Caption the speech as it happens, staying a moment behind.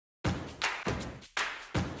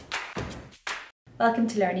Welcome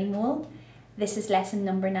to LearningMole. This is lesson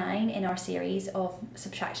number 9 in our series of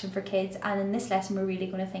subtraction for kids, and in this lesson we're really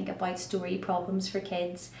going to think about story problems for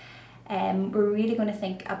kids. We're really going to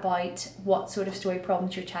think about what sort of story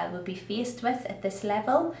problems your child will be faced with at this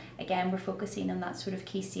level. Again, we're focusing on that sort of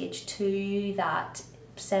key stage 2, that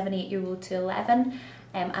 7-8-year-old to 11.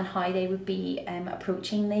 And how they would be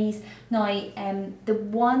approaching these. Now, the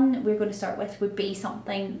one we're going to start with would be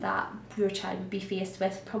something that your child would be faced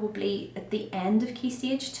with probably at the end of key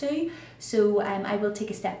stage 2. So I will take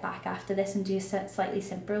a step back after this and do a slightly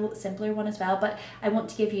simpler one as well, but I want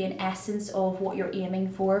to give you an essence of what you're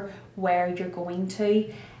aiming for, where you're going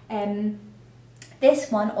to.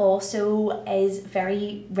 This one also is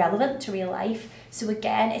very relevant to real life. So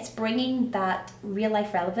again, it's bringing that real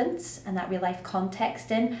life relevance and that real life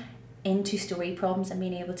context into story problems and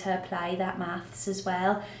being able to apply that maths as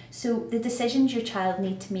well. So the decisions your child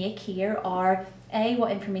need to make here are A,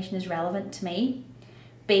 what information is relevant to me?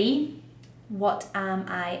 B, what am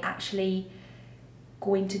I actually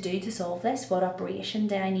going to do to solve this? What operation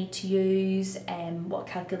do I need to use? What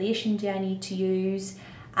calculation do I need to use?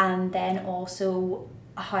 And then also,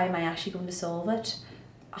 how am I actually going to solve it?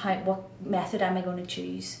 What method am I going to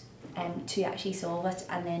choose to actually solve it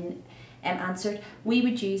and then answer it? We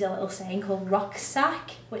would use a little saying called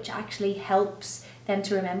RUCSAC, which actually helps them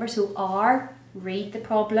to remember. So R, read the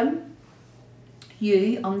problem.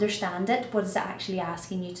 U, understand it. What is it actually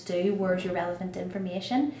asking you to do? Where's your relevant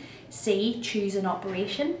information? C, choose an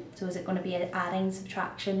operation. So is it going to be adding,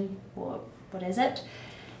 subtraction? What is it?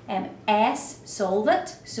 S, solve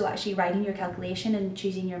it, so actually writing your calculation and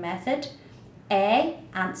choosing your method. A,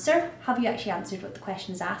 answer, have you actually answered what the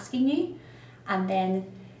question is asking you? And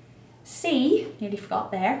then C, nearly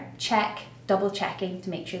forgot there, check, double checking to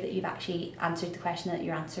make sure that you've actually answered the question, that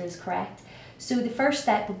your answer is correct. So the first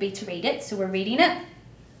step would be to read it, so we're reading it.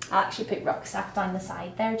 I'll actually put RUCSAC down the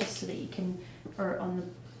side there just so that you can, or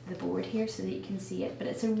on the board here so that you can see it, but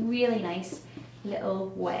it's a really nice little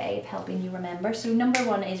way of helping you remember. So number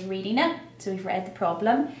 1 is reading it, so we've read the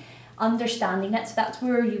problem. Understanding it, so that's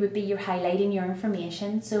where you're highlighting your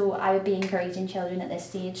information. So I would be encouraging children at this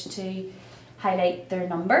stage to highlight their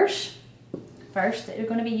numbers first that they're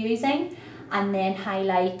going to be using, and then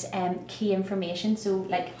highlight key information, so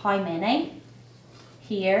like how many.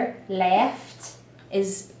 Here, left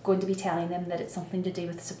is going to be telling them that it's something to do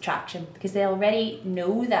with subtraction, because they already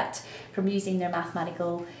know that from using their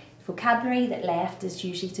mathematical vocabulary that left is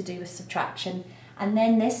usually to do with subtraction. And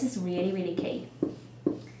then this is really, really key.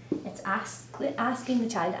 It's asking the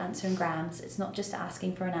child to answer in grams. It's not just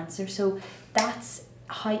asking for an answer. So that's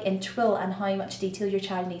how integral and how much detail your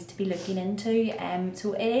child needs to be looking into.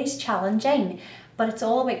 So it is challenging, but it's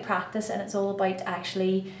all about practice and it's all about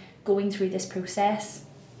actually going through this process.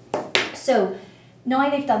 So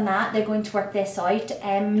now they've done that, they're going to work this out.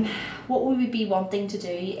 What we would be wanting to do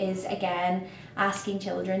is, again, asking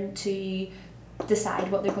children to decide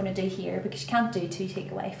what they're going to do here, because you can't do 2 take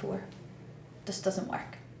away 4. Just doesn't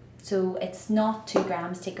work. So it's not 2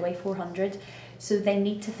 grams take away 400. So they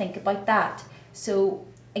need to think about that. So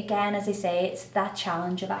again, as I say, it's that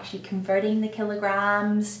challenge of actually converting the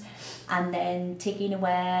kilograms and then taking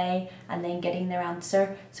away and then getting their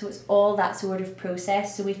answer. So it's all that sort of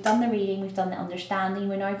process. So we've done the reading, we've done the understanding.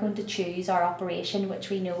 We're now going to choose our operation, which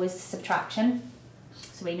we know is subtraction.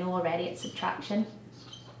 So we know already it's subtraction.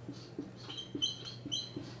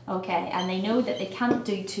 Okay, and they know that they can't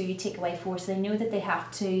do 2 take away 4, so they know that they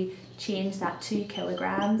have to change that 2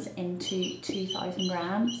 kilograms into 2,000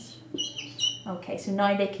 grams. Okay, so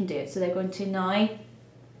now they can do it. So they're going to now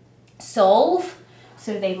solve.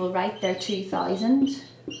 So they will write their 2,000,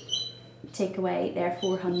 take away their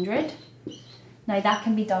 400. Now that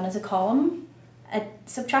can be done as a column at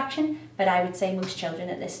subtraction, but I would say most children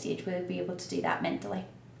at this stage will be able to do that mentally.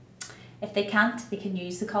 If they can't, they can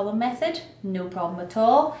use the column method, no problem at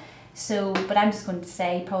all. So, but I'm just going to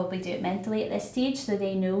say probably do it mentally at this stage, so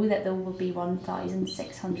they know that there will be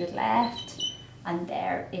 1,600 left, and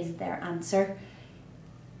there is their answer.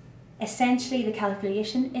 Essentially, the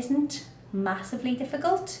calculation isn't massively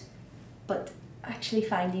difficult, but actually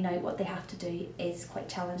finding out what they have to do is quite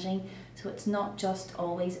challenging. So it's not just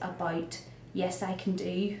always about, yes, I can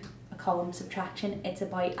do a column subtraction. It's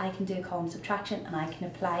about, I can do a column subtraction and I can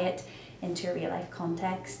apply it into a real life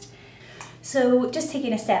context. So just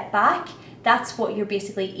taking a step back, that's what you're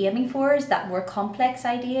basically aiming for, is that more complex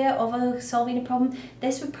idea of solving a problem.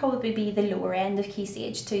 This would probably be the lower end of key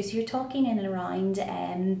stage 2. So you're talking in and around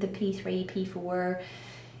the P3, P4,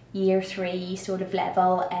 year 3 sort of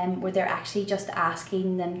level, where they're actually just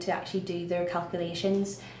asking them to actually do their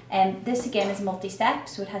calculations This again is multi-step,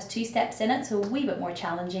 so it has 2 steps in it, so a wee bit more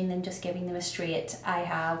challenging than just giving them a straight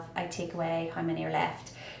I take away, how many are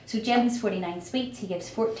left. So Jim has 49 sweets, he gives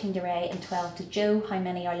 14 to Ray and 12 to Joe, how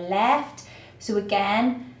many are left? So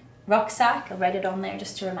again, RUCSAC, I'll write it on there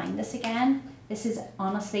just to remind us again. This is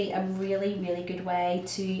honestly a really, really good way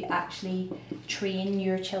to actually train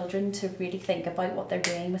your children to really think about what they're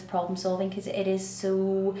doing with problem solving, because it is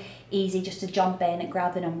so easy just to jump in and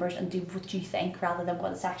grab the numbers and do what you think rather than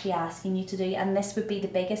what it's actually asking you to do. And this would be the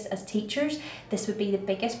biggest, as teachers, this would be the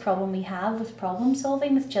biggest problem we have with problem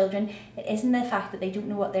solving with children. It isn't the fact that they don't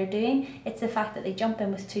know what they're doing, it's the fact that they jump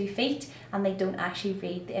in with 2 feet and they don't actually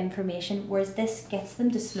read the information, whereas this gets them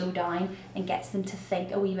to slow down and gets them to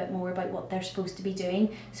think a wee bit more about what they're supposed to be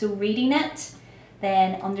doing. So reading it,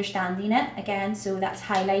 then understanding it again, so that's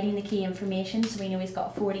highlighting the key information. So we know he's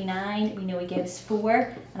got 49, we know he gives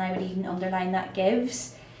 4, and I would even underline that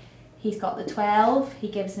gives. He's got the 12, he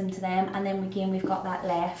gives them to them, and then again we've got that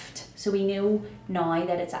left. So we know now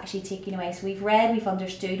that it's actually taken away. So we've read, we've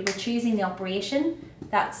understood, we're choosing the operation.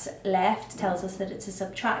 That's left tells us that it's a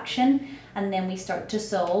subtraction, and then we start to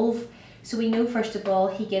solve. So we know first of all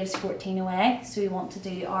he gives 14 away, so we want to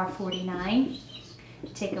do our 49,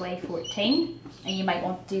 take away 14, and you might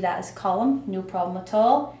want to do that as a column, no problem at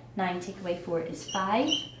all. 9 take away 4 is 5,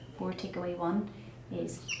 4 take away 1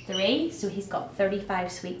 is 3, so he's got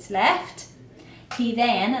 35 sweets left. He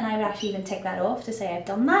then, and I would actually even tick that off to say I've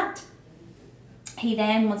done that, he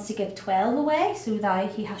then wants to give 12 away, so now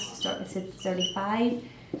he has to start with his 35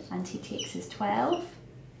 and he takes his 12,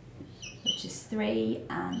 which is 3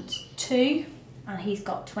 and 2, and he's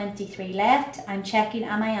got 23 left. I'm checking,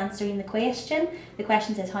 am I answering the question? The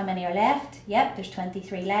question says how many are left? Yep, there's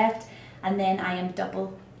 23 left, and then I am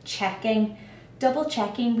double checking. Double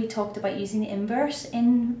checking, we talked about using the inverse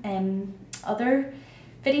in other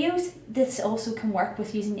videos. This also can work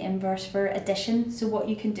with using the inverse for addition. So what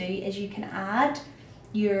you can do is you can add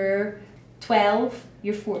your 12,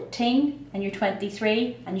 your 14 and your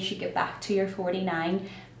 23, and you should get back to your 49.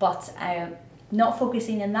 But I'm not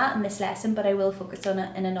focusing on that in this lesson, but I will focus on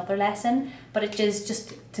it in another lesson. But it is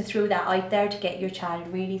just to throw that out there to get your child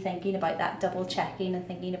really thinking about that double checking and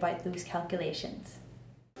thinking about those calculations.